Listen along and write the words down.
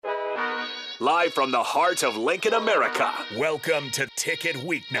live from the heart of Lincoln, America. Welcome to Ticket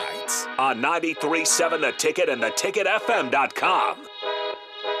Weeknights On 93.7 The Ticket and theticketfm.com.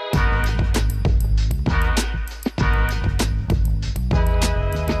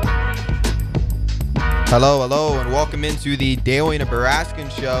 Hello, and welcome into the Daily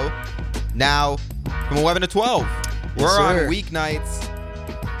Nebraskan show. Now, from 11 to 12. We're on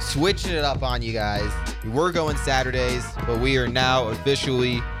weeknights, switching it up on you guys. We were going Saturdays, but we are now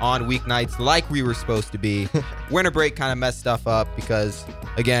officially on weeknights like we were supposed to be. Winter break kind of messed stuff up because,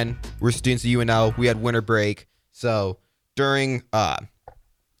 again, we're students of UNL. We had winter break. So during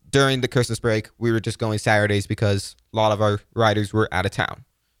the Christmas break, we were just going Saturdays because a lot of our riders were out of town.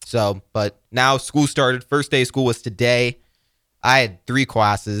 So, but now school started. First day of school was today. I had 3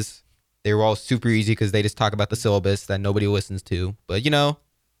 classes. They were all super easy because they just talk about the syllabus that nobody listens to. But, you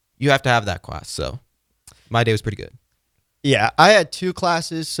have to have that class. So my day was pretty good. Yeah, I had 2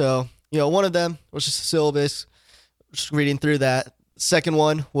 classes. So, one of them was just a syllabus, just reading through that. Second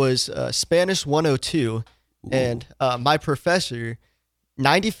one was Spanish 102. Ooh. And my professor,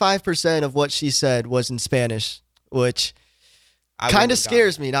 95% of what she said was in Spanish, which kind of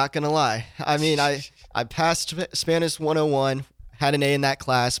scares me, not going to lie. I mean, I passed Spanish 101, had an A in that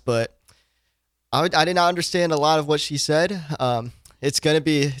class, but I did not understand a lot of what she said. It's gonna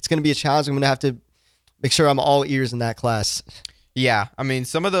be a challenge. I'm gonna have to make sure I'm all ears in that class. Yeah, I mean,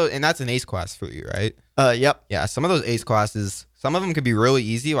 some of those, and that's an ACE class for you, right? Yep. Yeah, some of those ACE classes, some of them could be really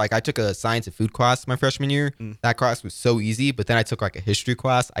easy. Like I took a science and food class my freshman year. That class was so easy, but then I took like a history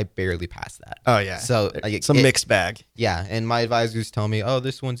class. I barely passed that. Oh yeah. So it's a mixed bag. Yeah, and my advisors tell me, oh,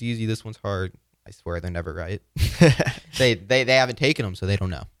 this one's easy, this one's hard. I swear they're never right. They haven't taken them, so they don't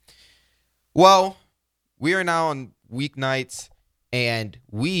know. Well, we are now on weeknights, and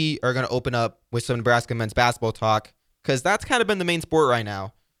we are going to open up with some Nebraska men's basketball talk because that's kind of been the main sport right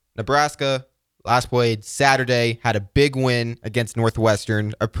now. Nebraska last played Saturday, had a big win against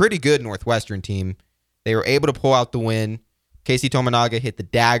Northwestern, a pretty good Northwestern team. They were able to pull out the win. Casey Tominaga hit the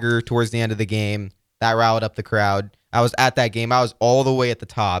dagger towards the end of the game. That riled up the crowd. I was at that game. I was all the way at the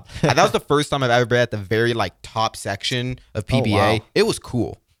top. That was the first time I've ever been at the very top section of PBA. Oh, wow. It was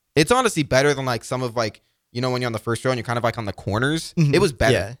cool. It's honestly better than some of when you're on the first row and you're kind of on the corners. Mm-hmm. It was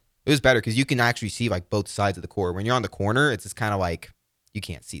better. Yeah. It was better because you can actually see both sides of the court. When you're on the corner, it's just kind of you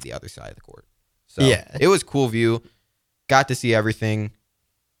can't see the other side of the court. So yeah, it was a cool view. Got to see everything.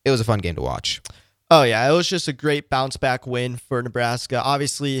 It was a fun game to watch. Oh yeah, it was just a great bounce back win for Nebraska.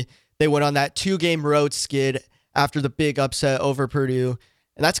 Obviously, they went on that 2-game road skid after the big upset over Purdue.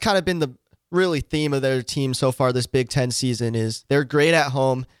 And that's kind of been the really theme of their team so far this Big Ten season is they're great at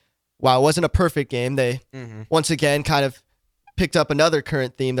home. While it wasn't a perfect game, they once again kind of picked up another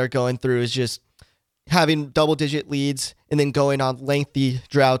current theme they're going through is just having double-digit leads and then going on lengthy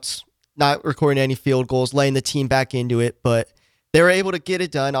droughts, not recording any field goals, laying the team back into it. But they were able to get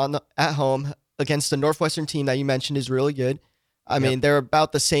it done at home against the Northwestern team that you mentioned is really good. I mean, they're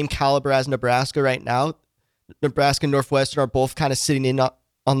about the same caliber as Nebraska right now. Nebraska and Northwestern are both kind of sitting in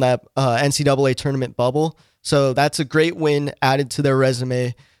on that NCAA tournament bubble. So that's a great win added to their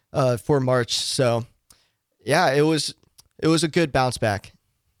resume for March. So, yeah, it was a good bounce back.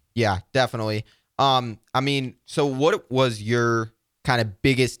 Yeah, definitely. I mean, so what was your kind of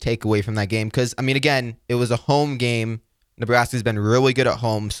biggest takeaway from that game? Because, I mean, again, it was a home game. Nebraska's been really good at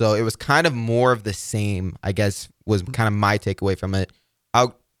home, so it was kind of more of the same, I guess, was kind of my takeaway from it.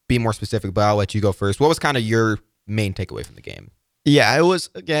 I'll be more specific, but I'll let you go first. What was kind of your main takeaway from the game? Yeah, it was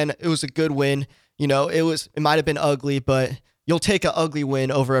a good win. It might have been ugly, but you'll take an ugly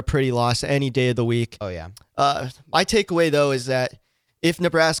win over a pretty loss any day of the week. Oh, yeah. My takeaway, though, is that if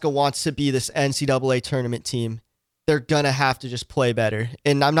Nebraska wants to be this NCAA tournament team, they're going to have to just play better.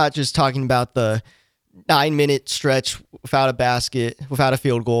 And I'm not just talking about the 9-minute stretch without a basket, without a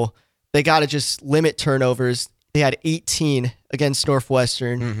field goal. They got to just limit turnovers. They had 18 against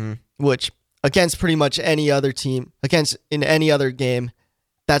Northwestern, which against pretty much any other team, in any other game,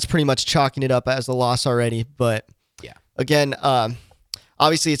 that's pretty much chalking it up as a loss already. But yeah, again,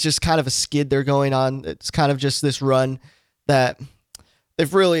 obviously it's just kind of a skid they're going on. It's kind of just this run that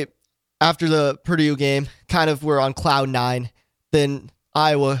they've really, after the Purdue game, kind of were on cloud 9. Then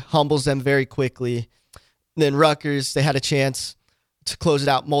Iowa humbles them very quickly. Then Rutgers, they had a chance to close it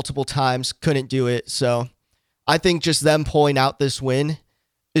out multiple times, couldn't do it. So I think just them pulling out this win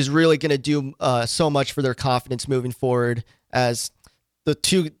is really going to do so much for their confidence moving forward, as the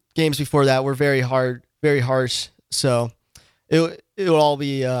 2 games before that were very hard, very harsh. So it will all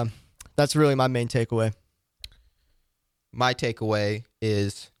be that's really my main takeaway. My takeaway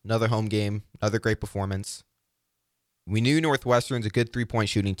is another home game, another great performance. We knew Northwestern's a good 3-point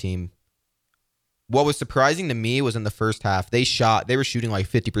shooting team. what was surprising to me was in the first half, they were shooting like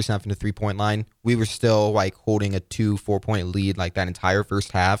 50% from the 3-point line. We were still like holding a 4 point lead like that entire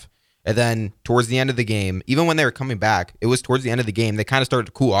first half. And then towards the end of the game, even when they were coming back, it was towards the end of the game, they kind of started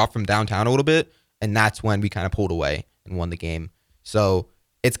to cool off from downtown a little bit. And that's when we kind of pulled away and won the game. So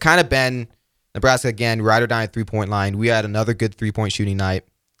it's kind of been Nebraska again, ride or die at 3-point line. We had another good 3-point shooting night,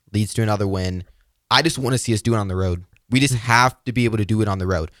 leads to another win. I just want to see us do it on the road. We just have to be able to do it on the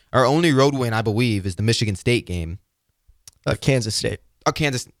road. Our only road win, I believe, is the Michigan State game. Kansas State. Oh,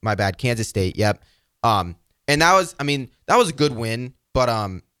 my bad. Kansas State, yep. And that was a good win, but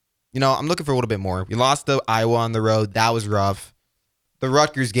I'm looking for a little bit more. We lost to Iowa on the road. That was rough. The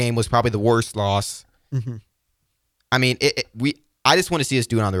Rutgers game was probably the worst loss. Mm-hmm. I mean, I just want to see us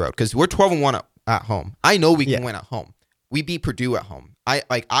do it on the road because we're 12-1 at home. I know we can win at home. We beat Purdue at home.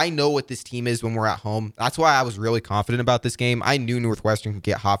 I know what this team is when we're at home. That's why I was really confident about this game. I knew Northwestern could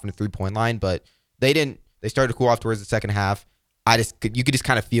get hot from the 3-point line, but they didn't. They started to cool off towards the second half. You could just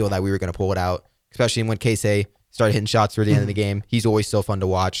kind of feel that we were going to pull it out, especially when Casey started hitting shots toward the end of the game. He's always so fun to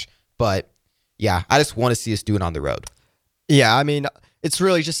watch. But yeah, I just want to see us do it on the road. Yeah, I mean, it's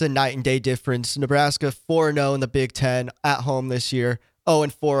really just a night and day difference. Nebraska 4-0 in the Big Ten at home this year,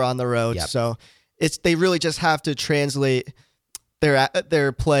 0-4 on the road. Yep. So they really just have to translate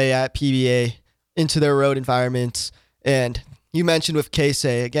their play at PBA into their road environments. And you mentioned with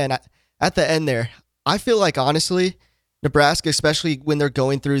Casey, again, at the end there, I feel like, honestly, Nebraska, especially when they're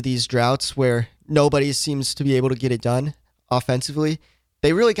going through these droughts where nobody seems to be able to get it done offensively,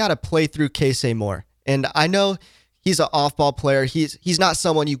 they really got to play through Casey more. And I know he's an off-ball player. He's not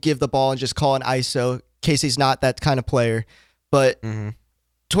someone you give the ball and just call an ISO. Casey's not that kind of player. But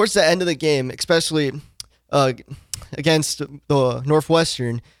towards the end of the game, especially against the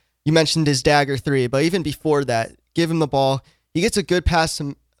Northwestern, you mentioned his dagger 3, but even before that, give him the ball. He gets a good pass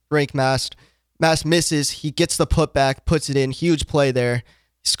to Rank Mast. Mast misses. He gets the putback, puts it in. Huge play there.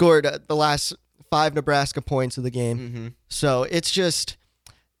 He scored the last 5 Nebraska points of the game. Mm-hmm. So it's just,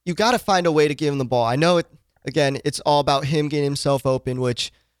 you got to find a way to give him the ball. I know, it's all about him getting himself open,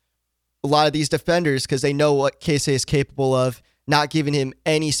 which a lot of these defenders, because they know what Casey is capable of, not giving him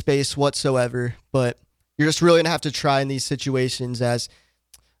any space whatsoever. But you're just really going to have to try in these situations as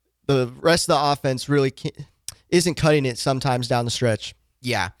the rest of the offense really isn't cutting it sometimes down the stretch.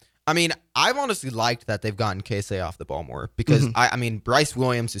 Yeah. I mean, I've honestly liked that they've gotten Casey off the ball more because, Bryce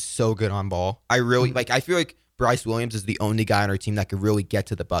Williams is so good on ball. I really, I feel like Bryce Williams is the only guy on our team that can really get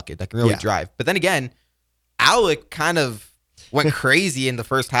to the bucket, that can really drive. But then again, Alec kind of went crazy in the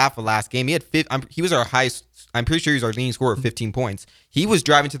first half of last game. He was our highest, I'm pretty sure he was our leading scorer of 15 points. He was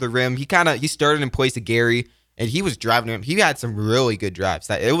driving to the rim. He started in place of Gary, and he was driving him. He had some really good drives.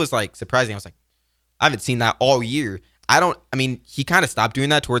 It was like surprising. I was like, I haven't seen that all year. He kind of stopped doing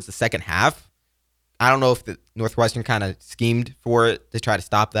that towards the second half. I don't know if the Northwestern kind of schemed for it to try to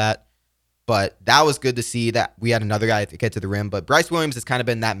stop that, but that was good to see that we had another guy to get to the rim. But Bryce Williams has kind of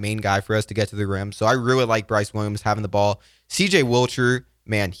been that main guy for us to get to the rim, so I really like Bryce Williams having the ball. CJ Wilcher,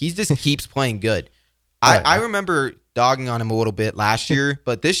 man, he just keeps playing good. I remember dogging on him a little bit last year,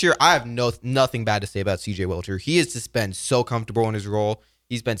 but this year I have nothing bad to say about CJ Wilcher. He has just been so comfortable in his role.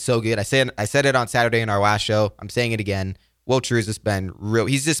 He's been so good. I said it on Saturday in our last show. I'm saying it again. Wilcher has just been real.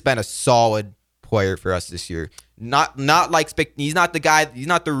 He's just been a solid player for us this year. Not like he's not the guy. He's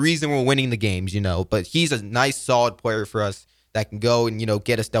not the reason we're winning the games, but he's a nice, solid player for us that can go and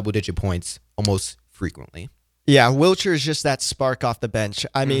get us double-digit points almost frequently. Yeah, Wilcher is just that spark off the bench.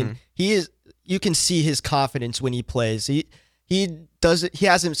 I mean, he is. You can see his confidence when he plays. He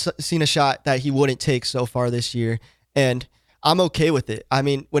hasn't seen a shot that he wouldn't take so far this year, and I'm okay with it. I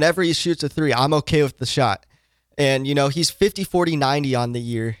mean, whenever he shoots a 3, I'm okay with the shot. And, he's 50, 40, 90 on the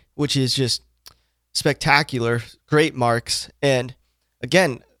year, which is just spectacular. Great marks. And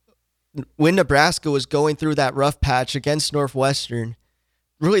again, when Nebraska was going through that rough patch against Northwestern,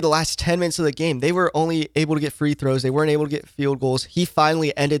 really the last 10 minutes of the game, they were only able to get free throws. They weren't able to get field goals. He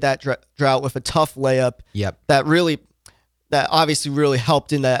finally ended that drought with a tough layup. Yep. That obviously really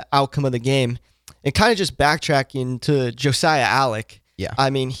helped in the outcome of the game. And kind of just backtracking to Josiah Alec. Yeah. I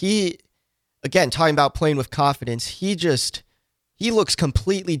mean, again, talking about playing with confidence, he looks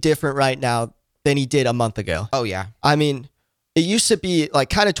completely different right now than he did a month ago. Oh, yeah. I mean, it used to be like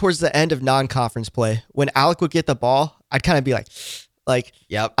kind of towards the end of non-conference play. When Alec would get the ball, I'd kind of be like,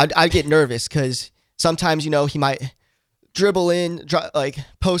 yep. I'd get nervous because sometimes, he might dribble in,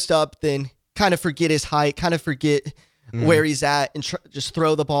 post up, then kind of forget his height, kind of forget where he's at and just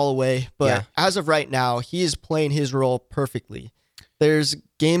throw the ball away. But as of right now, he is playing his role perfectly. There's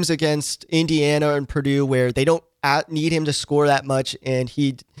games against Indiana and Purdue where they don't need him to score that much, and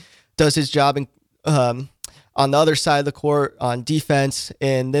he does his job on the other side of the court on defense.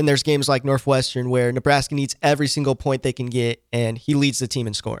 And then there's games like Northwestern where Nebraska needs every single point they can get, and he leads the team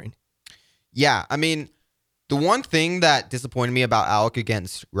in scoring. Yeah, I mean, the one thing that disappointed me about Alec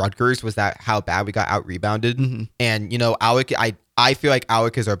against Rutgers was that how bad we got out-rebounded. Mm-hmm. And, Alec, I feel like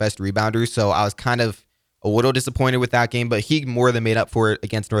Alec is our best rebounder, so I was kind of a little disappointed with that game, but he more than made up for it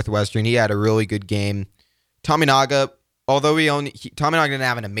against Northwestern. He had a really good game. Tominaga, although Tominaga didn't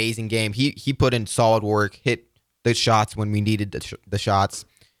have an amazing game, he put in solid work, hit the shots when we needed the shots.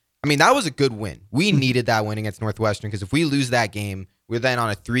 I mean, that was a good win. We needed that win against Northwestern because if we lose that game, we're then on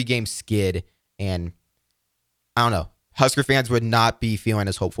a 3-game skid, and I don't know, Husker fans would not be feeling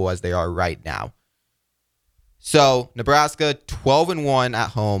as hopeful as they are right now. So Nebraska 12-1 at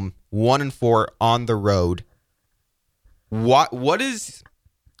home, 1-4 on the road. Why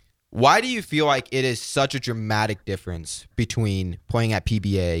do you feel like it is such a dramatic difference between playing at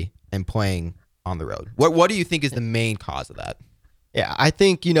PBA and playing on the road? What do you think is the main cause of that? Yeah, I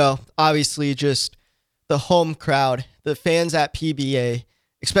think, obviously just the home crowd, the fans at PBA,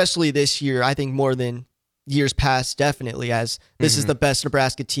 especially this year, I think more than years past, definitely, as this is the best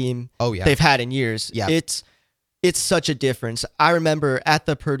Nebraska team they've had in years. Yeah. It's such a difference. I remember at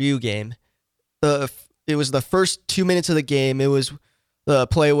the Purdue game, it was the first 2 minutes of the game. It was the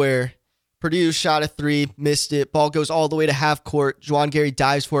play where Purdue shot a 3, missed it. Ball goes all the way to half court. Juwan Gary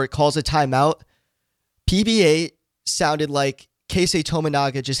dives for it, calls a timeout. PBA sounded like Keisei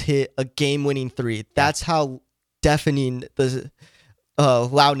Tominaga just hit a game-winning 3. That's how deafening the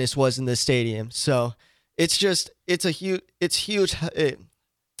loudness was in the stadium. So it's huge. It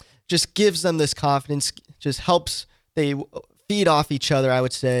just gives them this confidence, just helps. They feed off each other, I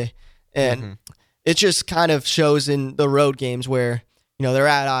would say. And it just kind of shows in the road games where, they're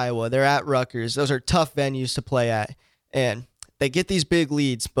at Iowa, they're at Rutgers. Those are tough venues to play at. And they get these big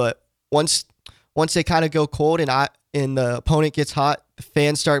leads, but once they kind of go cold and the opponent gets hot, the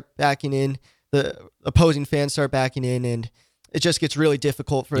fans start backing in, the opposing fans start backing in, and it just gets really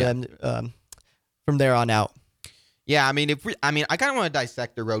difficult for them from there on out. Yeah, I mean, I kind of want to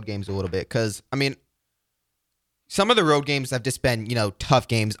dissect the road games a little bit because, some of the road games have just been, tough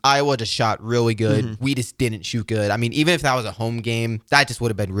games. Iowa just shot really good. We just didn't shoot good. I mean, even if that was a home game, that just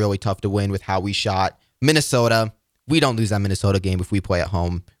would have been really tough to win with how we shot. Minnesota, we don't lose that Minnesota game if we play at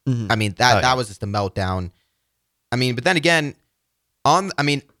home. I mean, that was just a meltdown. I mean, but then again,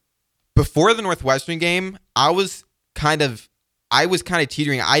 before the Northwestern game, I was kind of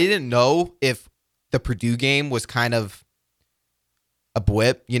teetering. I didn't know if the Purdue game was kind of a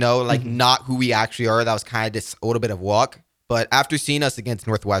blip, not who we actually are. That was kind of just a little bit of luck. But after seeing us against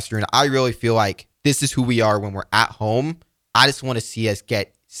Northwestern, I really feel like this is who we are when we're at home. I just want to see us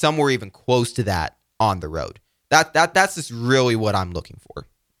get somewhere even close to that on the road. That's just really what I'm looking for.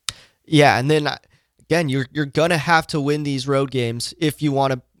 Yeah, and then again, you're gonna have to win these road games if you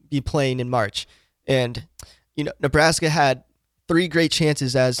want to be playing in March. And Nebraska had 3 great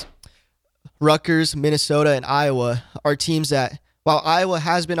chances as Rutgers, Minnesota, and Iowa are teams that, while Iowa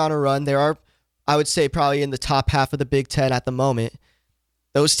has been on a run, there are, I would say, probably in the top half of the Big Ten at the moment.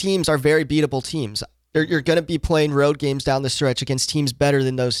 Those teams are very beatable teams. You're going to be playing road games down the stretch against teams better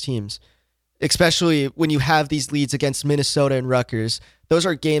than those teams, especially when you have these leads against Minnesota and Rutgers. Those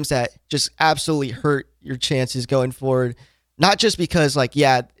are games that just absolutely hurt your chances going forward. Not just because,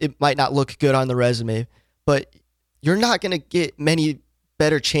 it might not look good on the resume, but you're not going to get many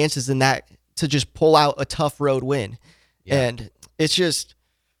better chances than that to just pull out a tough road win. Yeah. And it's just,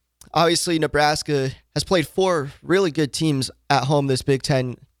 obviously, Nebraska has played 4 really good teams at home this Big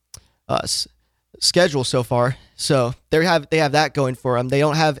Ten schedule so far. So they have that going for them. They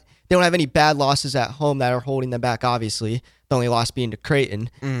don't have any bad losses at home that are holding them back, obviously. The only loss being to Creighton.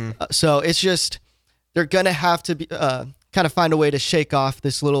 So it's just, they're going to have to be, kind of find a way to shake off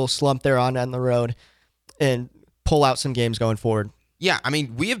this little slump they're on the road and pull out some games going forward. Yeah,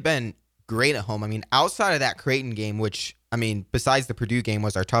 we have been great at home. Outside of that Creighton game, which, besides the Purdue game,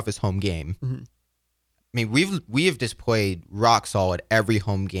 was our toughest home game. We have just played rock solid every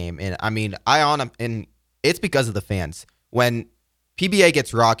home game. And, and it's because of the fans. When PBA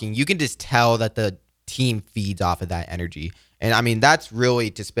gets rocking, you can just tell that the team feeds off of that energy. And, that's really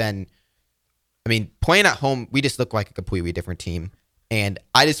just been, playing at home, we just look like a completely different team. And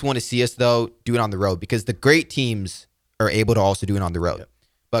I just want to see us, though, do it on the road because the great teams are able to also do it on the road. Yep.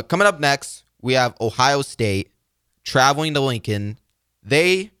 But coming up next, we have Ohio State traveling to Lincoln.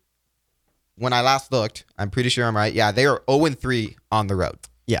 When I last looked, I'm pretty sure I'm right. Yeah, they are 0-3 on the road.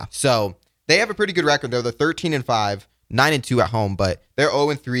 Yeah. So they have a pretty good record, though. They're 13-5, 9-2 at home, but they're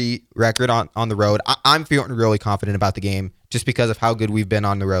 0-3 record on the road. I'm feeling really confident about the game just because of how good we've been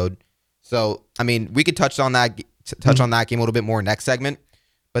on the road. So, I mean, we could touch on that game a little bit more next segment.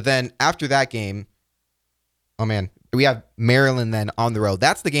 But then after that game, oh man, we have Maryland then on the road.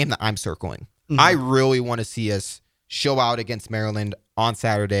 That's the game that I'm circling. I really want to see us show out against Maryland on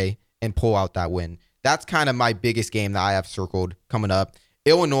Saturday and pull out that win. That's kind of my biggest game that I have circled coming up.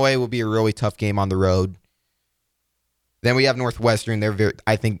 Illinois will be a really tough game on the road. Then we have Northwestern.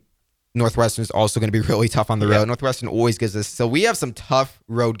 I think Northwestern is also going to be really tough on the road. Northwestern always gives us. So we have some tough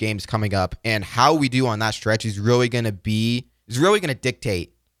road games coming up, and how we do on that stretch is really going to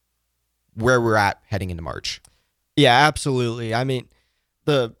dictate where we're at heading into March. Yeah, absolutely. I mean,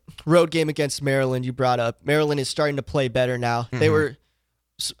 the road game against Maryland you brought up, Maryland is starting to play better now. They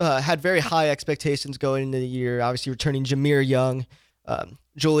had very high expectations going into the year. Obviously, returning Jameer Young,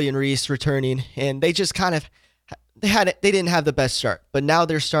 Julian Reese returning, and they just kind of they didn't have the best start. But now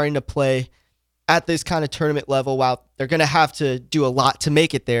they're starting to play at this kind of tournament level. While they're going to have to do a lot to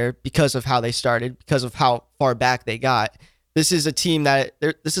make it there because of how they started, because of how far back they got. This is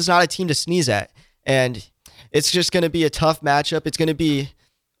not a team to sneeze at, and it's just going to be a tough matchup. It's going to be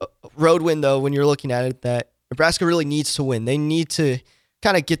a road win, though, when you're looking at it, that Nebraska really needs to win. They need to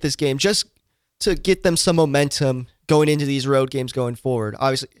kind of get this game just to get them some momentum going into these road games going forward.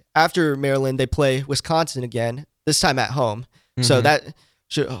 Obviously, after Maryland, they play Wisconsin again, this time at home. So that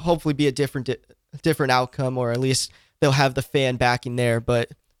should hopefully be a different outcome, or at least they'll have the fan backing there.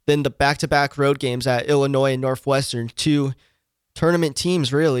 But then the back-to-back road games at Illinois and Northwestern, two tournament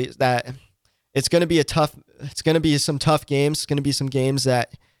teams, really, that it's going to be some tough games. It's going to be some games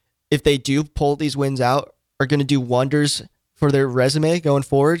that, if they do pull these wins out, are going to do wonders for their resume going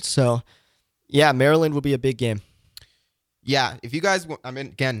forward. So, yeah, Maryland will be a big game. Yeah, if you guys, I mean,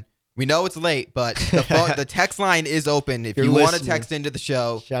 again, we know it's late, but the text line is open. If you want to text into the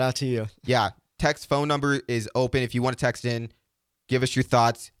show. Shout out to you. Yeah, text phone number is open. If you want to text in, give us your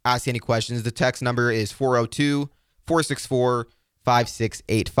thoughts, ask any questions. The text number is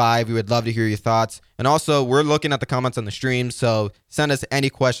 402-464-5685. We would love to hear your thoughts. And also, we're looking at the comments on the stream, so send us any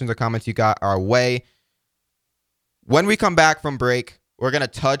questions or comments you got our way. When we come back from break, we're going to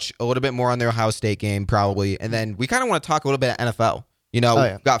touch a little bit more on the Ohio State game, probably. And then we kind of want to talk a little bit of NFL.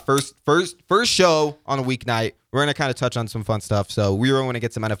 We've got first show on a weeknight. We're going to kind of touch on some fun stuff. So we really want to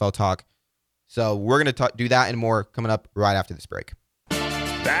get some NFL talk. So we're going to do that and more coming up right after this break.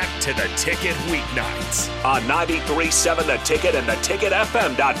 Back to the Ticket weeknights on 93.7 The Ticket and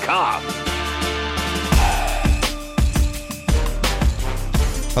theticketfm.com.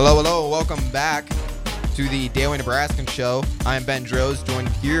 Hello. Welcome back to the Daily Nebraskan Show. I'm Ben Droz, joined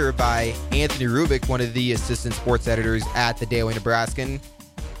here by Anthony Rubik, one of the assistant sports editors at the Daily Nebraskan.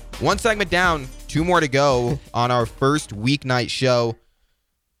 One segment down, two more to go on our first weeknight show.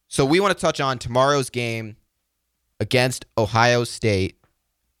 So we want to touch on tomorrow's game against Ohio State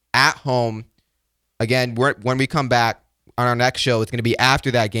at home. Again, when we come back on our next show, it's going to be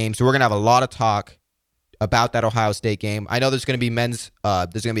after that game. So we're going to have a lot of talk about that Ohio State game. I know there's going to be there's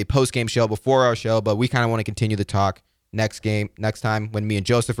going to be a post-game show before our show, but we kind of want to continue the talk next time when me and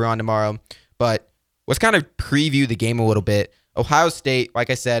Joseph are on tomorrow. But let's kind of preview the game a little bit. Ohio State,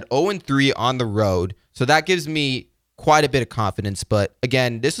 like I said, 0-3 on the road. So that gives me quite a bit of confidence. But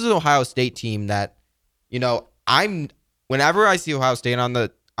again, this is an Ohio State team that, whenever I see Ohio State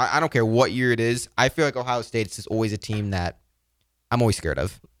I don't care what year it is, I feel like Ohio State is just always a team that I'm always scared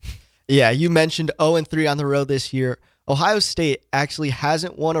of. Yeah, you mentioned 0-3 on the road this year. Ohio State actually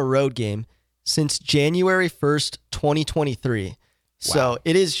hasn't won a road game since January 1st, 2023. Wow. So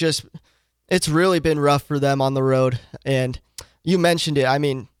it's really been rough for them on the road. And you mentioned it. I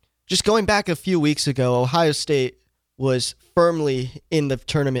mean, just going back a few weeks ago, Ohio State was firmly in the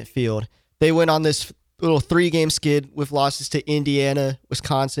tournament field. They went on this little 3-game skid with losses to Indiana,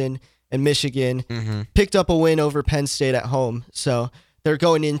 Wisconsin, and Michigan. Picked up a win over Penn State at home. So they're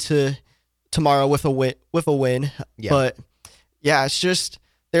going into tomorrow with a win. Yeah. But yeah, it's just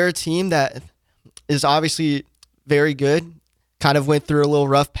they're a team that is obviously very good. Kind of went through a little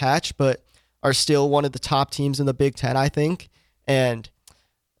rough patch, but are still one of the top teams in the Big Ten, I think. And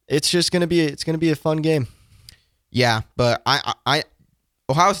it's going to be a fun game. Yeah, but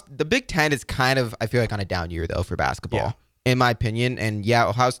the Big Ten is kind of, I feel like, on a down year though for basketball, in my opinion. And yeah,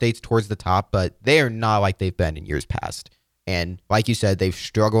 Ohio State's towards the top, but they are not like they've been in years past. And like you said, they've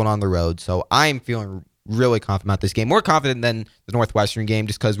struggled on the road. So I'm feeling really confident about this game. More confident than the Northwestern game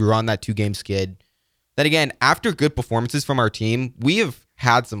just because we were on that 2-game skid. Then again, after good performances from our team, we have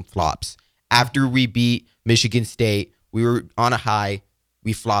had some flops. After we beat Michigan State, we were on a high.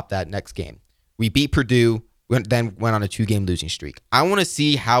 We flopped that next game. We beat Purdue. then went on a 2-game losing streak. I want to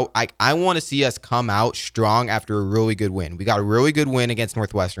see I want to see us come out strong after a really good win. We got a really good win against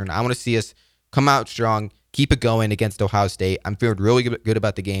Northwestern. I want to see us come out strong, keep it going against Ohio State. I'm feeling really good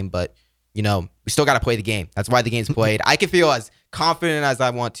about the game, but we still got to play the game. That's why the game's played. I can feel as confident as I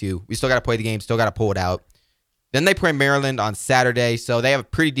want to. We still got to play the game, still got to pull it out. Then they play Maryland on Saturday, so they have a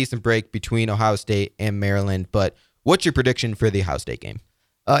pretty decent break between Ohio State and Maryland. But what's your prediction for the Ohio State game?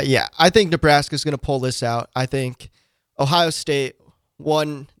 I think Nebraska's going to pull this out. I think Ohio State,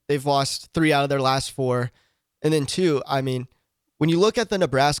 1, they've lost 3 out of their last 4. And then 2, I mean, when you look at the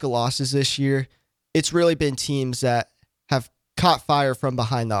Nebraska losses this year, it's really been teams that have caught fire from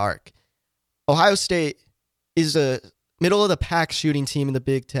behind the arc. Ohio State is a middle-of-the-pack shooting team in the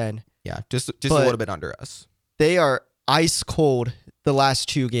Big Ten. Yeah, just a little bit under us. They are ice cold the last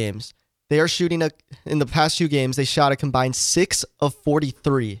 2 games. They are shooting in the past 2 games, they shot a combined 6 of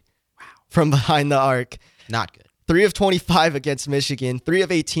 43 from behind the arc. Not good. 3 of 25 against Michigan, 3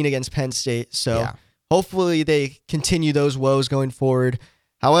 of 18 against Penn State. So hopefully they continue those woes going forward.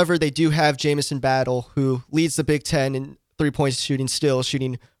 However, they do have Jamison Battle, who leads the Big Ten in 3-point shooting, still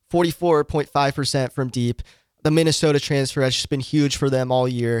shooting 44.5% from deep. The Minnesota transfer has just been huge for them all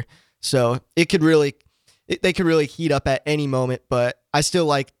year. So they could really heat up at any moment, but I still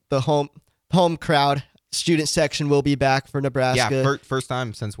like the home crowd. Student section will be back for Nebraska. Yeah, first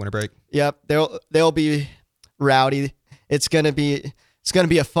time since winter break. Yep, they'll be rowdy. It's gonna be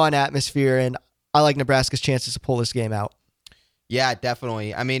a fun atmosphere, and I like Nebraska's chances to pull this game out. Yeah,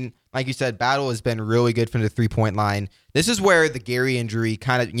 definitely. I mean, like you said, Battle has been really good from the 3-point line. This is where the Gary injury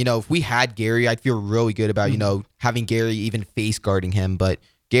kind of, if we had Gary, I'd feel really good about, having Gary even face guarding him. But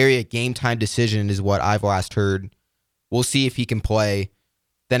Gary, a game time decision is what I've last heard. We'll see if he can play.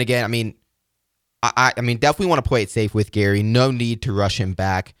 Then again, I mean, I definitely want to play it safe with Gary. No need to rush him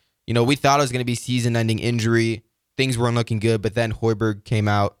back. We thought it was going to be season-ending injury. Things weren't looking good, but then Hoiberg came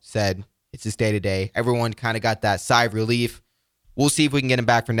out, said it's his day-to-day. Everyone kind of got that sigh of relief. We'll see if we can get him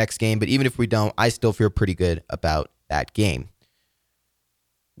back for next game, but even if we don't, I still feel pretty good about that game.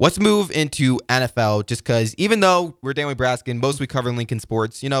 Let's move into NFL, just because even though we're Dan Nebraskan, mostly covering Lincoln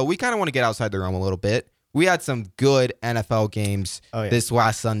sports, we kind of want to get outside the realm a little bit. We had some good NFL games this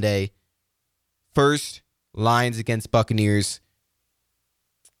last Sunday. First, Lions against Buccaneers.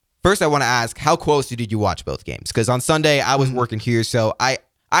 First, I want to ask, how closely did you watch both games? Because on Sunday, I was working here, so I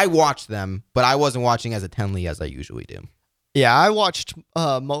watched them, but I wasn't watching as intently as I usually do. Yeah, I watched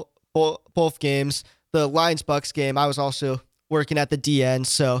both games. The Lions-Bucks game, I was also working at the DN,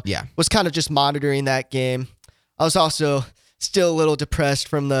 so was kind of just monitoring that game. I was also still a little depressed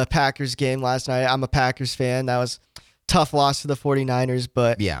from the Packers game last night. I'm a Packers fan. That was a tough loss to the 49ers,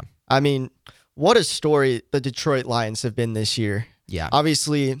 but I mean, what a story the Detroit Lions have been this year. Yeah.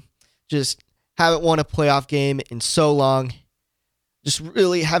 Obviously, just haven't won a playoff game in so long. Just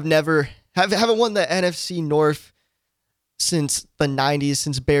really haven't won the NFC North since the 90s,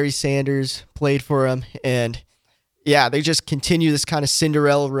 since Barry Sanders played for them. And they just continue this kind of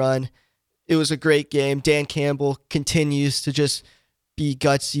Cinderella run. It was a great game. Dan Campbell continues to just be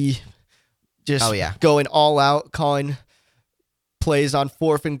gutsy, just going all out, calling plays on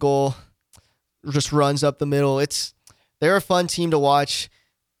 4th and goal, just runs up the middle. They're a fun team to watch.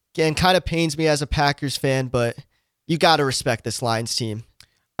 Again, kind of pains me as a Packers fan, but you got to respect this Lions team.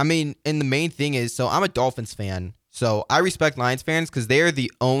 I mean, and the main thing is, so I'm a Dolphins fan. So I respect Lions fans because they are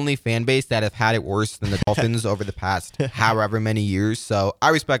the only fan base that have had it worse than the Dolphins over the past however many years. So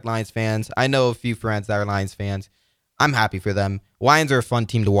I respect Lions fans. I know a few friends that are Lions fans. I'm happy for them. Lions are a fun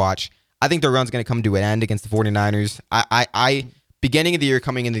team to watch. I think their run's going to come to an end against the 49ers. I beginning of the year,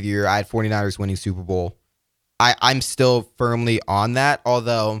 coming into the year, I had 49ers winning Super Bowl. I'm still firmly on that,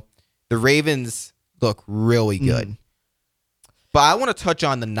 although the Ravens look really good. But I want to touch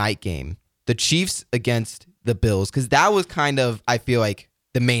on the night game, the Chiefs against the Bills, because that was kind of, I feel like,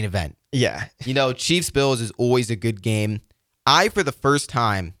 the main event. Yeah. Chiefs-Bills is always a good game. I, for the first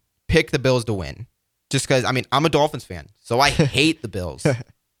time, picked the Bills to win. Just because, I'm a Dolphins fan, so I hate the Bills.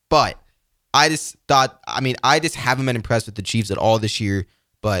 But I just haven't been impressed with the Chiefs at all this year.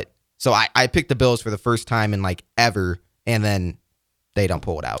 But so I picked the Bills for the first time in ever, and then they don't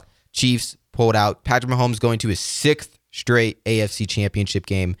pull it out. Chiefs pull it out. Patrick Mahomes going to his 6th straight AFC Championship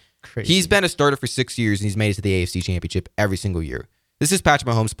game. Crazy. He's been a starter for 6 years, and he's made it to the AFC Championship every single year. This is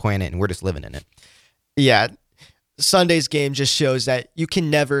Patrick Mahomes' planet, and we're just living in it. Yeah. Sunday's game just shows that you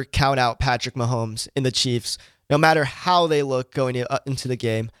can never count out Patrick Mahomes in the Chiefs, no matter how they look going into the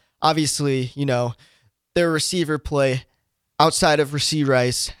game. Obviously, their receiver play outside of Rasheed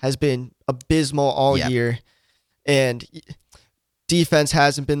Rice has been abysmal all year, and defense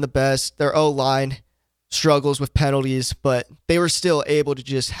hasn't been the best. Their O-line struggles with penalties, but they were still able to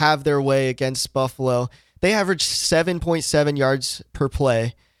just have their way against Buffalo. They averaged 7.7 yards per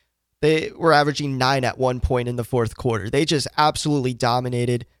play. They were averaging 9 at one point in the fourth quarter. They just absolutely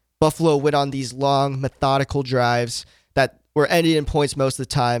dominated. Buffalo went on these long, methodical drives that were ending in points most of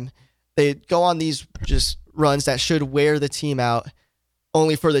the time. They go on these just runs that should wear the team out,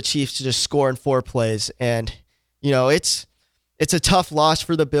 only for the Chiefs to just score in 4 plays. And, it's a tough loss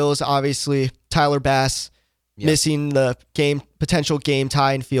for the Bills, obviously. Tyler Bass missing the potential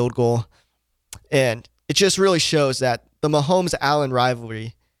game-tying field goal. And it just really shows that the Mahomes-Allen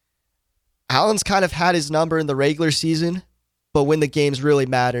rivalry, Allen's kind of had his number in the regular season, but when the games really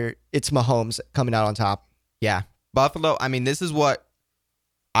matter, it's Mahomes coming out on top. Yeah. Buffalo, this is what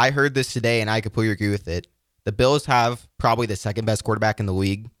I heard this today, and I completely agree with it. The Bills have probably the second best quarterback in the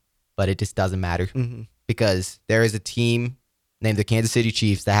league, but it just doesn't matter because there is a team named the Kansas City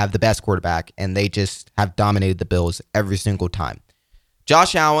Chiefs that have the best quarterback, and they just have dominated the Bills every single time.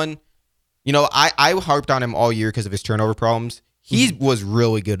 Josh Allen, I harped on him all year because of his turnover problems. He was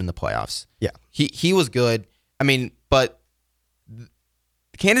really good in the playoffs. Yeah. He was good. But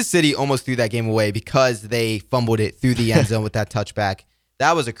Kansas City almost threw that game away because they fumbled it through the end zone with that touchback.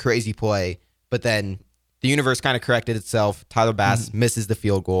 That was a crazy play. But then the universe kind of corrected itself. Tyler Bass misses the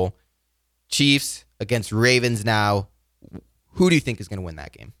field goal. Chiefs against Ravens now. Who do you think is going to win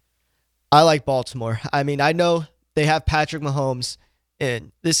that game? I like Baltimore. I know they have Patrick Mahomes,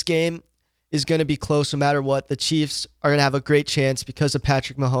 and this game is going to be close no matter what. The Chiefs are going to have a great chance because of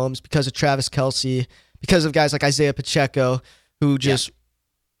Patrick Mahomes, because of Travis Kelce, because of guys like Isaiah Pacheco, who just,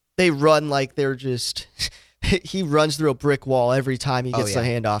 they run like they're just, he runs through a brick wall every time he gets the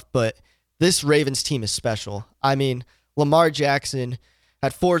handoff. But this Ravens team is special. Lamar Jackson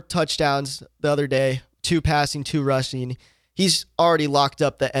had 4 touchdowns the other day, 2 passing, 2 rushing. He's already locked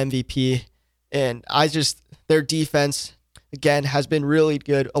up the MVP. And their defense, again, has been really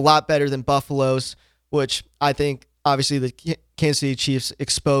good, a lot better than Buffalo's, which I think obviously the Kansas City Chiefs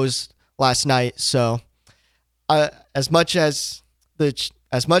exposed last night. So as much as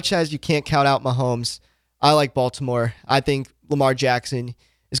you can't count out Mahomes, I like Baltimore. I think Lamar Jackson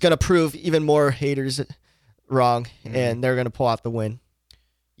is going to prove even more haters wrong, and they're going to pull out the win.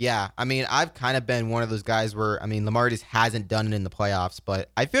 Yeah, I've kind of been one of those guys where, Lamar just hasn't done it in the playoffs,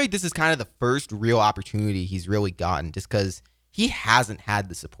 but I feel like this is kind of the first real opportunity he's really gotten just because he hasn't had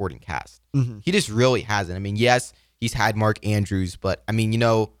the supporting cast. He just really hasn't. Yes, he's had Mark Andrews, but,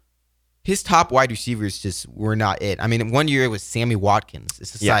 his top wide receivers just were not it. One year it was Sammy Watkins.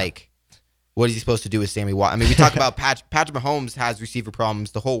 It's just like, what is he supposed to do with Sammy Watkins? We talk about Patrick Mahomes has receiver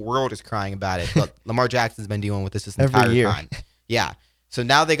problems. The whole world is crying about it, but Lamar Jackson's been dealing with this entire time. Yeah. So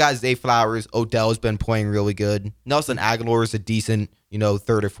now they got Zay Flowers. Odell's been playing really good. Nelson Aguilar is a decent,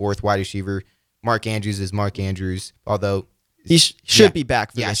 third or fourth wide receiver. Mark Andrews is Mark Andrews, although he should be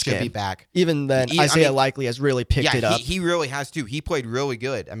back for this game. Yeah, should be back. Even then, Isaiah Likely has really picked it up. He really has too. He played really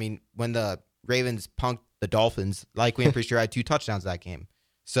good. When the Ravens punked the Dolphins, Likely, I'm pretty sure had 2 touchdowns that game.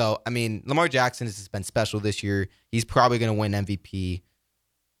 So, Lamar Jackson has been special this year. He's probably going to win MVP.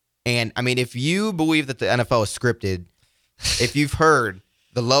 And, if you believe that the NFL is scripted, if you've heard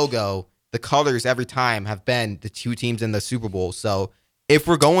the logo, the colors every time have been the 2 teams in the Super Bowl. So if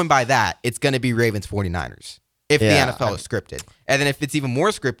we're going by that, it's going to be Ravens 49ers if the NFL is scripted. And then if it's even more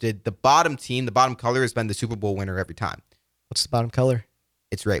scripted, the bottom team, the bottom color has been the Super Bowl winner every time. What's the bottom color?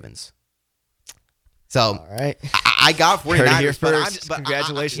 It's Ravens. So all right. I got 49ers. Heard it here first.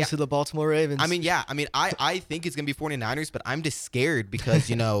 Congratulations to the Baltimore Ravens. I think it's going to be 49ers, but I'm just scared because,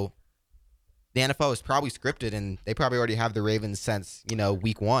 the NFL is probably scripted, and they probably already have the Ravens since,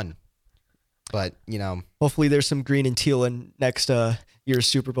 week 1. But, hopefully there's some green and teal in next year's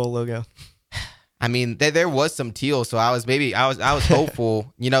Super Bowl logo. There was some teal, so I was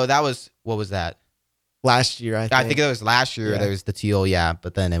hopeful. That was, what was that? Last year, I think. I think it was last year. Yeah. There was the teal,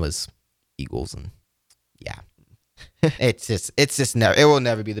 but then it was Eagles, and it will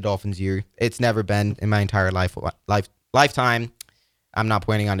never be the Dolphins' year. It's never been in my entire lifetime. I'm not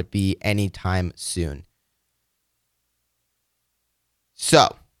planning on it to be anytime soon.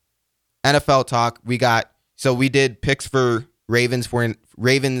 So, NFL talk. We did picks for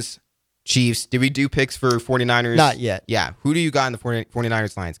Ravens, Chiefs. Did we do picks for 49ers? Not yet. Yeah. Who do you got in the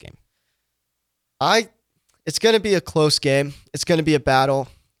 49ers Lions game? It's going to be a close game. It's going to be a battle,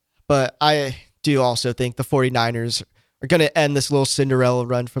 but I do also think the 49ers are going to end this little Cinderella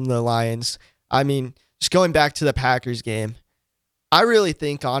run from the Lions. Just going back to the Packers game, I really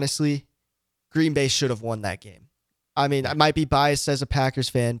think, honestly, Green Bay should have won that game. I might be biased as a Packers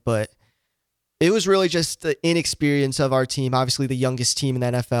fan, but it was really just the inexperience of our team, obviously the youngest team in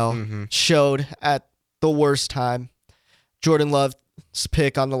the NFL, showed at the worst time. Jordan Love's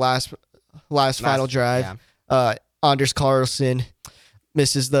pick on the last final drive. Yeah. Anders Carlson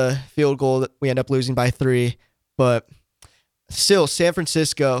misses the field goal that we end up losing by 3. But still, San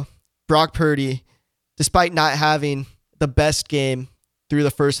Francisco, Brock Purdy, despite not having the best game through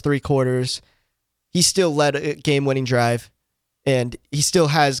the first 3 quarters, he still led a game-winning drive. And he still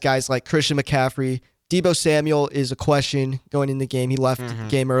has guys like Christian McCaffrey. Deebo Samuel is a question going in the game. He left the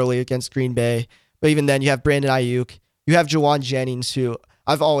game early against Green Bay. But even then, you have Brandon Ayuk. You have Jawan Jennings, who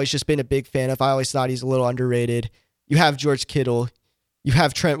I've always just been a big fan of. I always thought he's a little underrated. You have George Kittle. You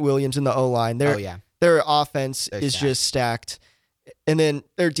have Trent Williams in the O-line. Their offense is just stacked. And then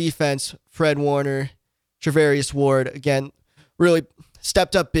their defense, Fred Warner, Travarius Ward, again, really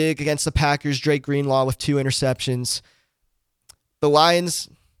stepped up big against the Packers. Drake Greenlaw with 2 interceptions. The Lions,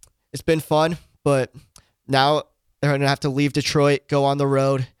 it's been fun, but now they're going to have to leave Detroit, go on the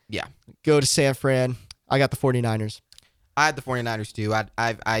road. Yeah. Go to San Fran. I got the 49ers. I had the 49ers too.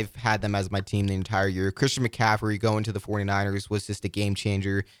 I've had them as my team the entire year. Christian McCaffrey going to the 49ers was just a game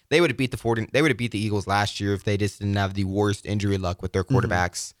changer. They would have beat the Eagles last year if they just didn't have the worst injury luck with their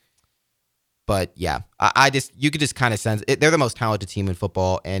quarterbacks. But yeah, you could just kind of sense it. They're the most talented team in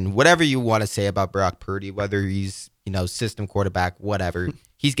football, and whatever you want to say about Brock Purdy, whether he's system quarterback, whatever,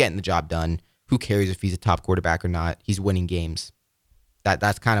 he's getting the job done. Who cares if he's a top quarterback or not? He's winning games.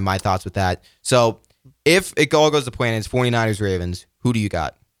 That's kind of my thoughts with that. So if it all goes to plan, it's 49ers Ravens. Who do you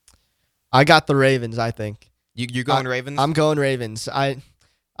got? I got the Ravens. I think you're going Ravens. I'm going Ravens. I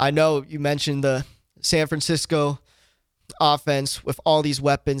know you mentioned the San Francisco offense with all these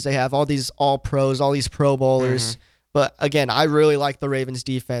weapons they have, all these all pros, all these Pro Bowlers. But again, I really like the Ravens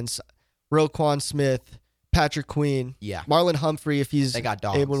defense. Roquan Smith, Patrick Queen, Marlon Humphrey, if he's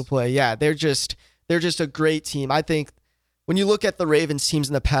able to play. Yeah, they're just a great team. I think when you look at the Ravens teams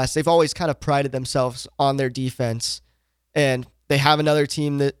in the past, they've always kind of prided themselves on their defense. And they have another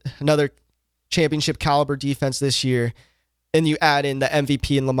championship caliber defense this year. And you add in the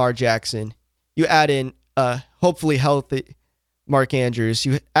MVP in Lamar Jackson. You add in hopefully healthy Mark Andrews.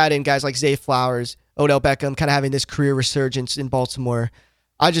 You add in guys like Zay Flowers, Odell Beckham, kind of having this career resurgence in Baltimore.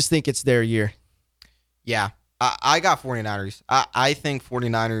 I just think it's their year. Yeah, I got 49ers. I think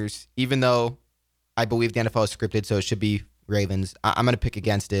 49ers, even though I believe the NFL is scripted, so it should be Ravens, I'm going to pick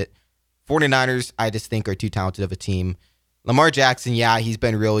against it. 49ers, I just think, are too talented of a team. Lamar Jackson, yeah, he's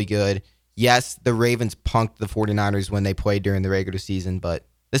been really good. Yes, the Ravens punked the 49ers when they played during the regular season, but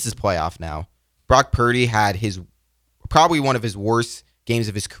this is playoff now. Brock Purdy had probably one of his worst games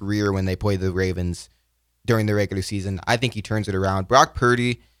of his career when they played the Ravens during the regular season. I think he turns it around. Brock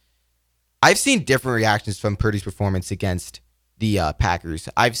Purdy, I've seen different reactions from Purdy's performance against the Packers.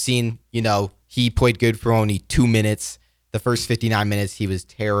 I've seen, he played good for only 2 minutes. The first 59 minutes, he was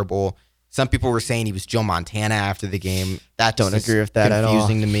terrible. Some people were saying he was Joe Montana after the game. That don't agree with that at all.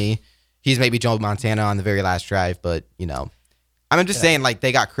 Confusing to me. He's maybe Joe Montana on the very last drive, but I'm just saying, like,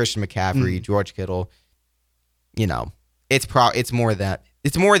 they got Christian McCaffrey, George Kittle. It's more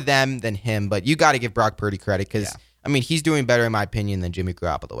them than him. But you got to give Brock Purdy credit because he's doing better in my opinion than Jimmy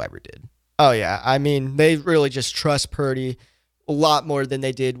Garoppolo ever did. Oh yeah, they really just trust Purdy a lot more than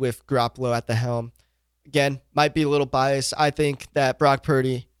they did with Garoppolo at the helm. Again, might be a little biased. I think that Brock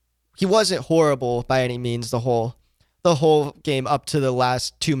Purdy, he wasn't horrible by any means the whole game up to the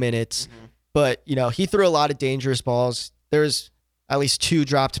last 2 minutes. But, he threw a lot of dangerous balls. There's at least 2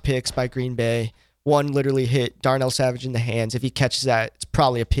 dropped picks by Green Bay. One literally hit Darnell Savage in the hands. If he catches that, it's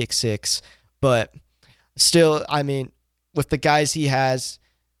probably a pick 6. But still, with the guys he has,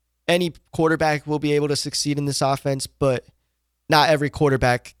 any quarterback will be able to succeed in this offense, but not every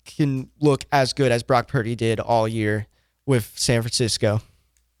quarterback can look as good as Brock Purdy did all year with San Francisco.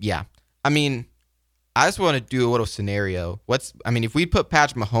 Yeah. I just want to do a little scenario. If we put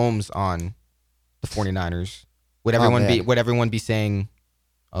Patrick Mahomes on the 49ers, would everyone be saying,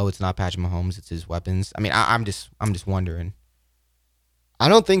 "Oh, it's not Patrick Mahomes, it's his weapons"? I'm just wondering. I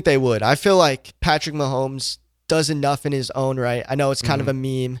don't think they would. I feel like Patrick Mahomes does enough in his own right. I know it's kind of a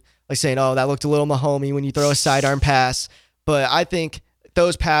meme, like saying, "Oh, that looked a little Mahomey when you throw a sidearm pass," but I think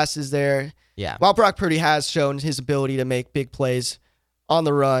those passes there. Yeah. While Brock Purdy has shown his ability to make big plays on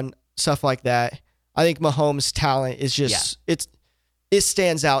the run, stuff like that, I think Mahomes' talent is just it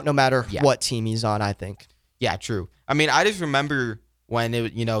stands out no matter what team he's on, I think. Yeah, true. I just remember when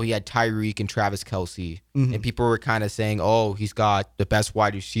he had Tyreek and Travis Kelce, and people were kind of saying, "Oh, he's got the best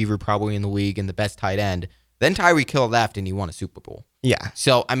wide receiver probably in the league and the best tight end." Then Tyreek Hill left and he won a Super Bowl. Yeah.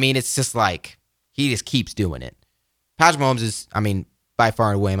 So it's just like he just keeps doing it. Patrick Mahomes is, by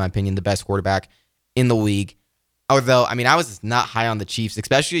far and away, in my opinion, the best quarterback in the league. Although, I was just not high on the Chiefs,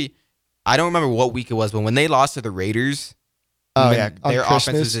 especially I don't remember what week it was, but when they lost to the Raiders, their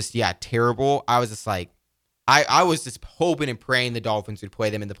offense was just terrible. I was just like, I was just hoping and praying the Dolphins would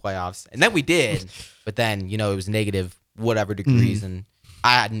play them in the playoffs, and then we did. But then it was negative whatever degrees, and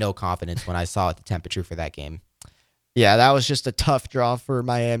I had no confidence when I saw the temperature for that game. Yeah, that was just a tough draw for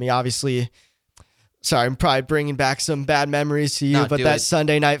Miami. Obviously, sorry, I'm probably bringing back some bad memories to you, but that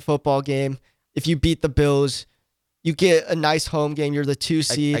Sunday night football game, if you beat the Bills, you get a nice home game. You're the 2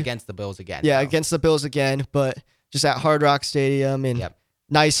 seed. Against the Bills again. Yeah, against the Bills again, but just at Hard Rock Stadium in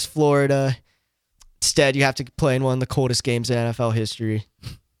nice Florida. Instead, you have to play in one of the coldest games in NFL history.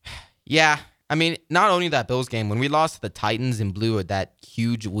 Yeah. I mean, not only that Bills game, when we lost to the Titans and blew that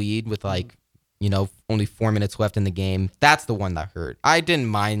huge lead with only 4 minutes left in the game, that's the one that hurt. I didn't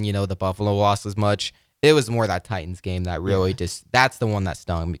mind, the Buffalo loss as much. It was more that Titans game that really that's the one that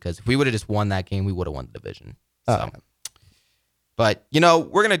stung, because if we would have just won that game, we would have won the division. So, but,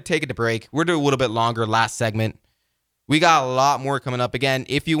 we're going to take it to break. We're doing a little bit longer last segment. We got a lot more coming up. Again,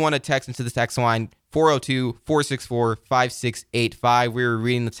 if you want to text into the text line, 402-464-5685. We're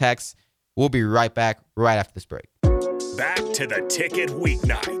reading the text. We'll be right back right after this break. Back to the Ticket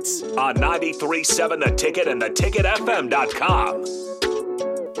weeknights on 93.7 The Ticket and theticketfm.com.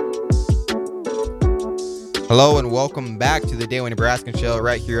 Hello and welcome back to the Daily Nebraskan Show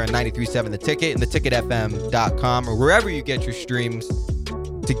right here on 93.7 The Ticket and theticketfm.com, or wherever you get your streams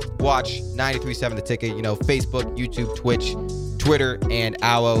to watch 93.7 The Ticket, Facebook, YouTube, Twitch, Twitter, and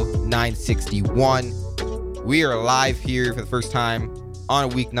Allo 961. We are live here for the first time on a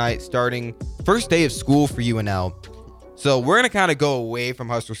weeknight, starting first day of school for UNL. So we're going to kind of go away from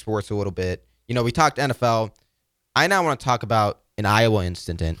Hustler Sports a little bit. We talked NFL. I now want to talk about an Iowa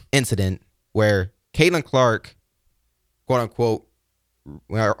incident where Caitlin Clark, quote unquote,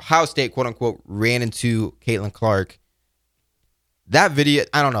 where Ohio State, quote unquote, ran into Caitlin Clark. That video,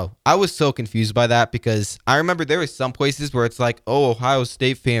 I don't know. I was so confused by that, because I remember there were some places where it's like, oh, Ohio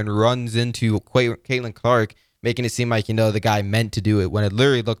State fan runs into Caitlin Clark, making it seem like, the guy meant to do it, when it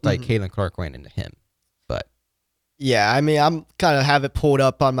literally looked like Caitlin Clark ran into him. But yeah, I mean, I'm kind of have it pulled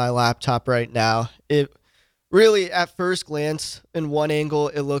up on my laptop right now. It really, at first glance, in one angle,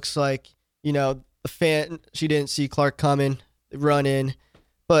 it looks like, the fan, she didn't see Clark coming, run in.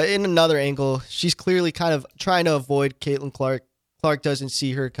 But in another angle, she's clearly kind of trying to avoid Caitlin Clark. Clark doesn't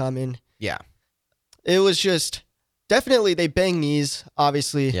see her coming. Yeah. It was just, definitely they bang knees,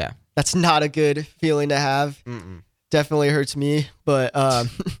 obviously. Yeah. That's not a good feeling to have. Definitely hurts me. But,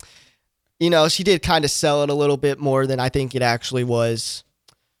 she did kind of sell it a little bit more than I think it actually was.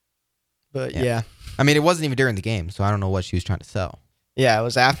 But, yeah. I mean, it wasn't even during the game, so I don't know what she was trying to sell. Yeah, it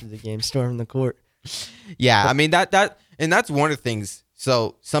was after the game, storming the court. Yeah, I mean, and that's one of the things.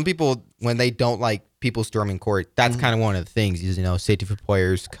 So some people, when they don't like people storming court, that's kind of one of the things, safety for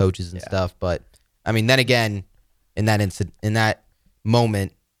players, coaches, and stuff. But I mean, then again, in that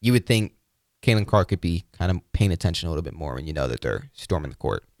moment, you would think Caitlin Clark could be kind of paying attention a little bit more when you know that they're storming the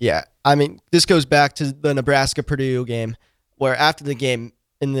court. Yeah, I mean, this goes back to the Nebraska-Purdue game, where after the game,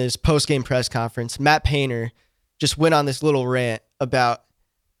 in this post-game press conference, Matt Painter just went on this little rant about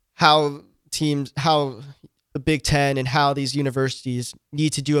how the Big Ten and how these universities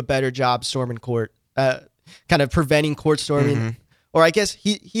need to do a better job storming court, kind of preventing court storming. Or I guess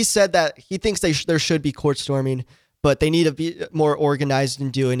he said that he thinks there should be court storming, but they need to be more organized in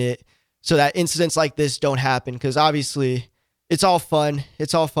doing it so that incidents like this don't happen. Because obviously it's all fun.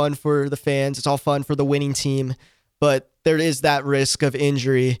 It's all fun for the fans. It's all fun for the winning team. But there is that risk of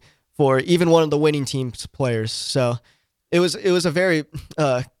injury for even one of the winning team's players. So it was a very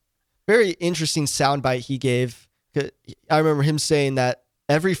very interesting soundbite he gave. I remember him saying that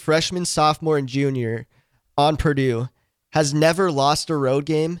every freshman, sophomore, and junior on Purdue has never lost a road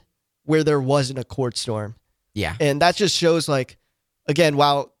game where there wasn't a court storm. Yeah. And that just shows, like, again,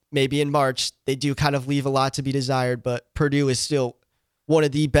 while maybe in March they do kind of leave a lot to be desired, but Purdue is still one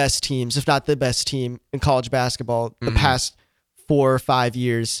of the best teams, if not the best team in college basketball the past 4 or 5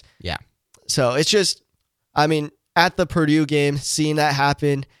 years. Yeah. So it's just, I mean, at the Purdue game, seeing that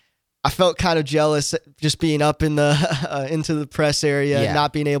happen, I felt kind of jealous just being up in the into the press area,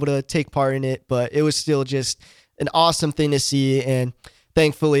 not being able to take part in it, but it was still just an awesome thing to see, and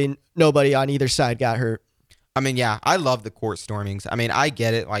thankfully nobody on either side got hurt. I mean, yeah, I love the court stormings. I mean, I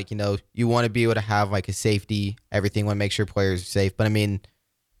get it. Like, you want to be able to have like a safety, everything, want to make sure players are safe. But I mean,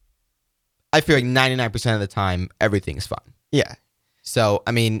 I feel like 99% of the time, everything's fine. Yeah. So,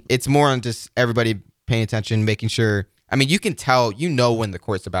 I mean, it's more on just everybody paying attention, making sure. I mean, you can tell, when the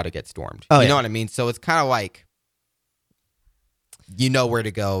court's about to get stormed. You know what I mean? So it's kind of like, where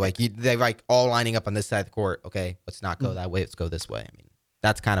to go. Like, they're like all lining up on this side of the court. Okay, let's not go that way. Let's go this way. I mean,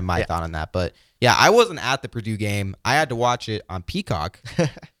 That's kind of my thought on that. But yeah, I wasn't at the Purdue game. I had to watch it on Peacock.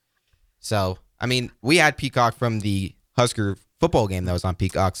 So, I mean, we had Peacock from the Husker football game that was on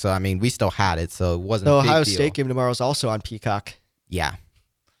Peacock. So, I mean, we still had it. So, it wasn't The a big Ohio deal. State game tomorrow is also on Peacock. Yeah.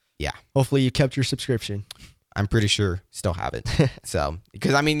 Hopefully you kept your subscription. I'm pretty sure still have it. So,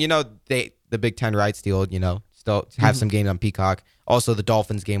 because, I mean, the Big Ten rights deal, still have some games on Peacock. Also, the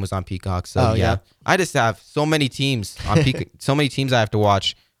Dolphins game was on Peacock. So, yeah. I just have so many teams on Peacock. So many teams I have to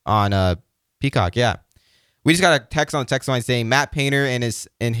watch on Peacock. Yeah. We just got a text on the text line saying Matt Painter and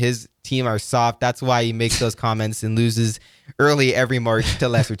his team are soft. That's why he makes those comments and loses early every March to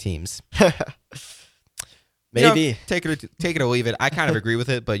lesser teams. Maybe. Take it or leave it. I kind of agree with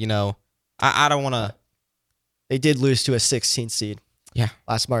it, but I don't want to. They did lose to a 16th seed. Yeah.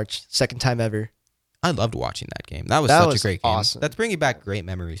 Last March, second time ever. I loved watching that game. That was such a great game. Awesome. That's bringing back great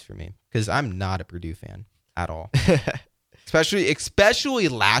memories for me because I'm not a Purdue fan at all. Especially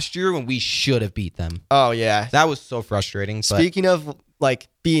last year when we should have beat them. Oh yeah, that was so frustrating. Speaking of like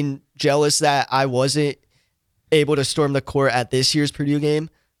being jealous that I wasn't able to storm the court at this year's Purdue game,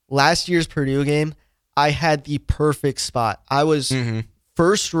 last year's Purdue game, I had the perfect spot. I was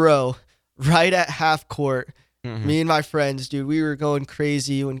first row, right at half court. Me and my friends, dude, we were going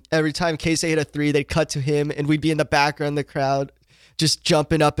crazy. When every time Casey hit a three, they'd cut to him, and we'd be in the background, the crowd, just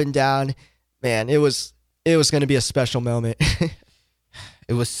jumping up and down. Man, it was going to be a special moment.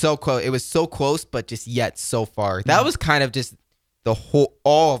 It was so close. It was so close, but just yet so far. That was kind of just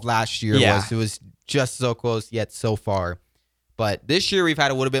all of last year. It was just so close yet so far. But this year we've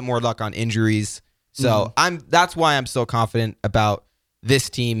had a little bit more luck on injuries. So that's why I'm so confident about this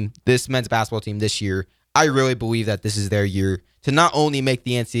team, this men's basketball team this year. I really believe that this is their year to not only make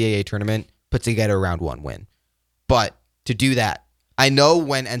the NCAA tournament, but to get a round one win. But to do that, I know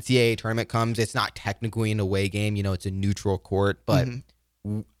when NCAA tournament comes, it's not technically an away game. It's a neutral court. But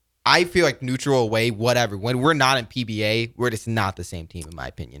I feel like neutral away, whatever. When we're not in PBA, we're just not the same team, in my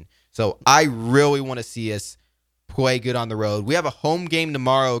opinion. So I really want to see us play good on the road. We have a home game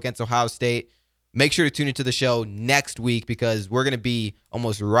tomorrow against Ohio State. Make sure to tune into the show next week because we're going to be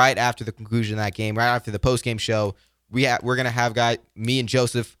almost right after the conclusion of that game, right after the post-game show. We're going to have me and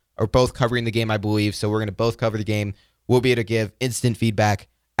Joseph are both covering the game, I believe. So we're going to both cover the game. We'll be able to give instant feedback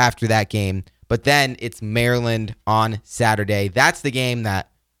after that game. But then it's Maryland on Saturday. That's the game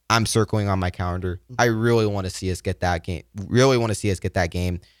that I'm circling on my calendar. I really want to see us get that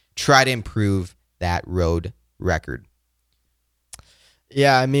game. Try to improve that road record.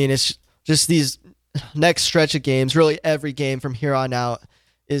 Yeah, I mean, it's just these next stretch of games, really every game from here on out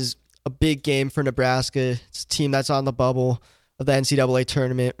is a big game for Nebraska. It's a team that's on the bubble of the NCAA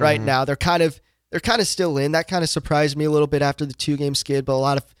tournament right now. They're kind of still in. That kind of surprised me a little bit after the 2-game skid, but a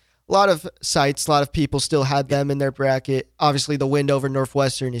lot of sites, a lot of people still had them in their bracket. Obviously, the win over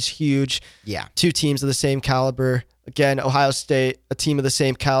Northwestern is huge. Yeah, 2 teams of the same caliber. Again, Ohio State, a team of the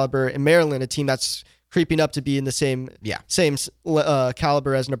same caliber, and Maryland, a team that's creeping up to be in the same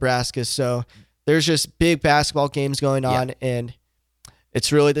caliber as Nebraska. So there's just big basketball games going on, and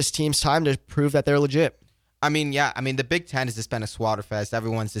it's really this team's time to prove that they're legit. I mean, the Big Ten has just been a slaughter fest.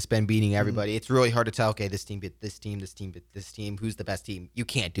 Everyone's just been beating everybody. It's really hard to tell, okay, this team beat this team, this team beat this team. Who's the best team? You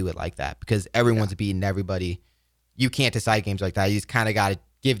can't do it like that because everyone's beating everybody. You can't decide games like that. You just kind of got to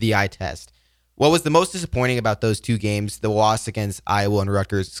give the eye test. What was the most disappointing about those 2 games, the loss against Iowa and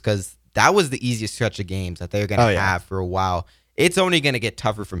Rutgers, because that was the easiest stretch of games that they're going to have for a while. It's only going to get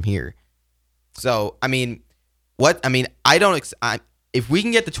tougher from here. So, if we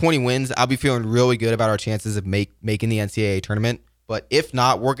can get the 20 wins, I'll be feeling really good about our chances of making the NCAA tournament. But if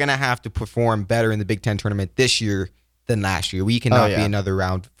not, we're going to have to perform better in the Big Ten tournament this year than last year. We cannot be another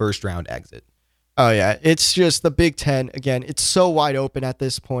first round exit. Oh, yeah. It's just the Big Ten. Again, it's so wide open at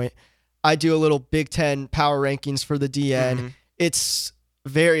this point. I do a little Big Ten power rankings for the DN. It's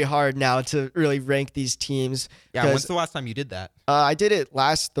very hard now to really rank these teams. Yeah, when's the last time you did that? I did it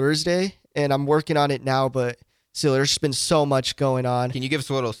last Thursday, and I'm working on it now, but still, there's just been so much going on. Can you give us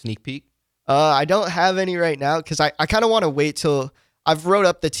a little sneak peek? I don't have any right now because I kind of want to wait till I've wrote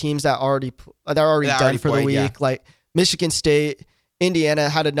up the teams that are already done for the week. Yeah. Like Michigan State, Indiana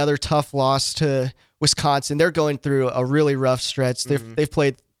had another tough loss to Wisconsin. They're going through a really rough stretch. They've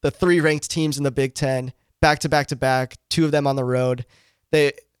played the 3 ranked teams in the Big Ten back to back to back, 2 of them on the road.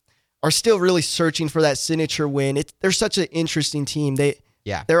 They are still really searching for that signature win. They're such an interesting team. They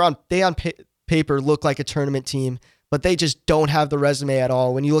on paper look like a tournament team, but they just don't have the resume at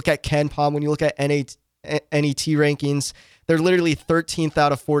all. When you look at Ken Pom, when you look at NET rankings, they're literally 13th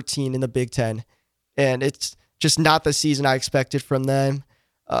out of 14 in the Big Ten, and it's just not the season I expected from them.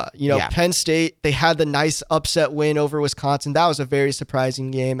 Penn State, they had the nice upset win over Wisconsin. That was a very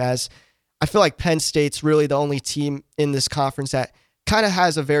surprising game, as I feel like Penn State's really the only team in this conference that kind of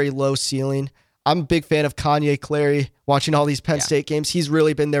has a very low ceiling. I'm a big fan of Kanye Clary, watching all these Penn State games. He's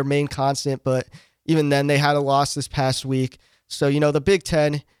really been their main constant, but even then they had a loss this past week. So, the Big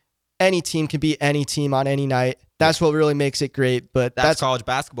Ten, any team can beat any team on any night. That's what really makes it great. But that's college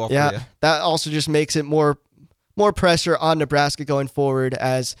basketball for you. That also just makes it more pressure on Nebraska going forward,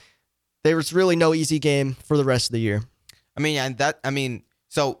 as there was really no easy game for the rest of the year.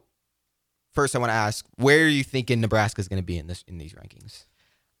 So first I want to ask, where are you thinking Nebraska is going to be in these rankings?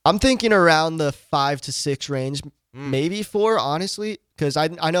 I'm thinking around the 5 to 6 range, maybe 4, honestly, because I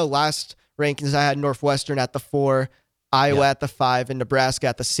know last rankings I had Northwestern at the 4, Iowa at the 5, and Nebraska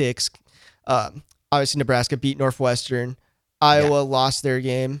at the 6. Obviously, Nebraska beat Northwestern. Iowa lost their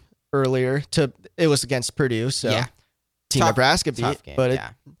game earlier. It was against Purdue, so Team Nebraska beat, game, but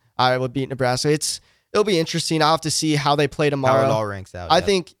Iowa beat Nebraska. It'll be interesting. I'll have to see how they play tomorrow. How it all ranks out. I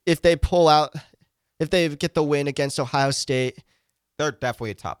think if they get the win against Ohio State, they're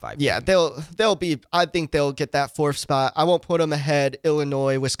definitely a top 5 Yeah, team. they'll be. I think they'll get that 4th spot. I won't put them ahead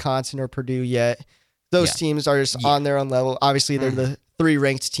Illinois, Wisconsin, or Purdue yet. Those teams are just on their own level. Obviously, they're the 3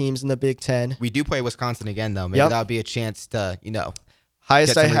 ranked teams in the Big Ten. We do play Wisconsin again, though. Maybe that'll be a chance to,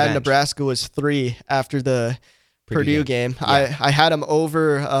 highest I had Nebraska was 3 after the Purdue game. Yeah. I had them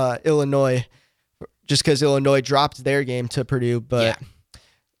over Illinois just because Illinois dropped their game to Purdue, but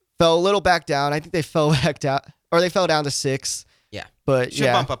fell a little back down. I think they fell back down, or they fell down to 6. Yeah. But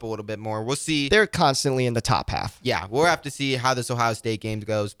should bump up a little bit more. We'll see. They're constantly in the top half. Yeah, we'll have to see how this Ohio State game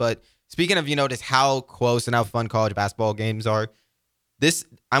goes. But speaking of, just how close and how fun college basketball games are,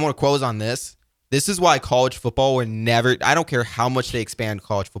 I'm going to close on this. This is why college football will never, I don't care how much they expand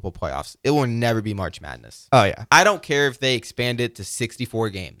college football playoffs, it will never be March Madness. Oh, yeah. I don't care if they expand it to 64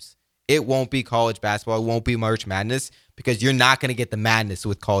 games. It won't be college basketball. It won't be March Madness, because you're not going to get the madness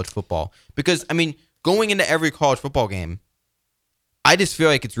with college football. Because, going into every college football game, I just feel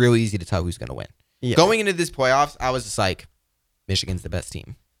like it's really easy to tell who's going to win. Yeah. Going into this playoffs, I was just like, Michigan's the best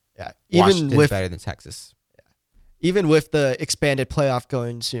team. Yeah. Washington's better than Texas. Yeah. Even with the expanded playoff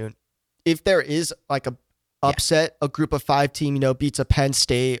going soon, if there is like a upset, a group of 5 team, beats a Penn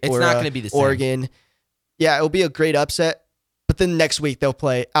State it's or not going to be the same. Oregon, it'll be a great upset. But then next week they'll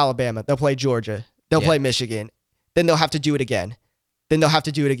play Alabama, they'll play Georgia, they'll play Michigan. Then they'll have to do it again. Then they'll have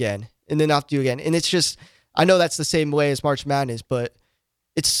to do it again. And then they'll have to do it again. And it's just, I know that's the same way as March Madness, but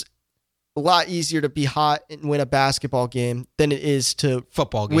it's a lot easier to be hot and win a basketball game than it is to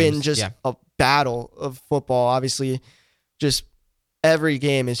win just a battle of football. Obviously, just every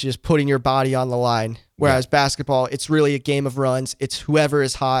game is just putting your body on the line. Whereas basketball, it's really a game of runs. It's whoever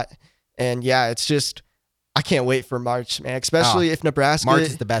is hot. And it's just, I can't wait for March, man. Especially if Nebraska, March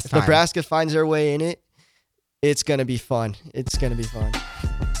is the best time. Nebraska finds their way in it. It's going to be fun. It's going to be fun.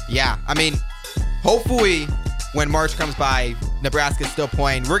 Yeah. Hopefully when March comes by, Nebraska's still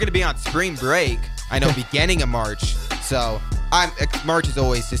playing. We're going to be on spring break. I know, beginning of March. So March is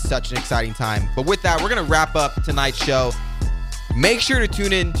always just such an exciting time. But with that, we're going to wrap up tonight's show. Make sure to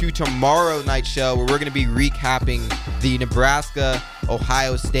tune in to tomorrow night's show, where we're going to be recapping the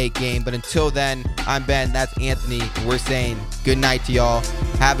Nebraska-Ohio State game. But until then, I'm Ben, that's Anthony, and we're saying good night to y'all.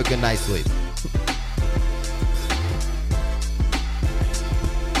 Have a good night's sleep.